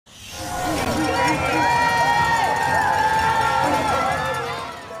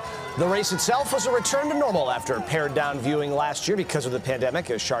race itself was a return to normal after pared-down viewing last year because of the pandemic,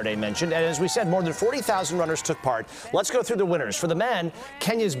 as Sade mentioned. And as we said, more than 40,000 runners took part. Let's go through the winners. For the men,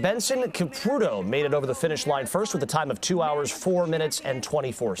 Kenya's Benson Kipruto made it over the finish line first with a time of 2 hours, 4 minutes, and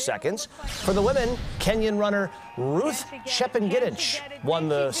 24 seconds. For the women, Kenyan runner Ruth Chepngetich won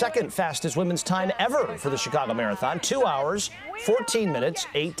the second fastest women's time ever for the Chicago Marathon. 2 hours, 14 minutes,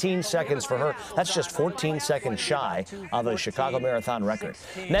 18 seconds for her. That's just 14 seconds shy of a Chicago Marathon record.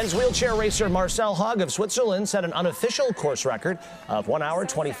 Men's wheelchair racer Marcel Haag of Switzerland set an unofficial course record of 1 hour,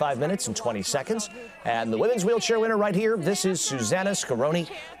 25 minutes, and 20 seconds. And the women's wheelchair winner right here, this is Susanna Scaroni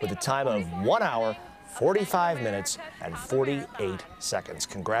with a time of 1 hour, 45 minutes, and 48 seconds.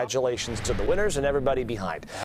 Congratulations to the winners and everybody behind.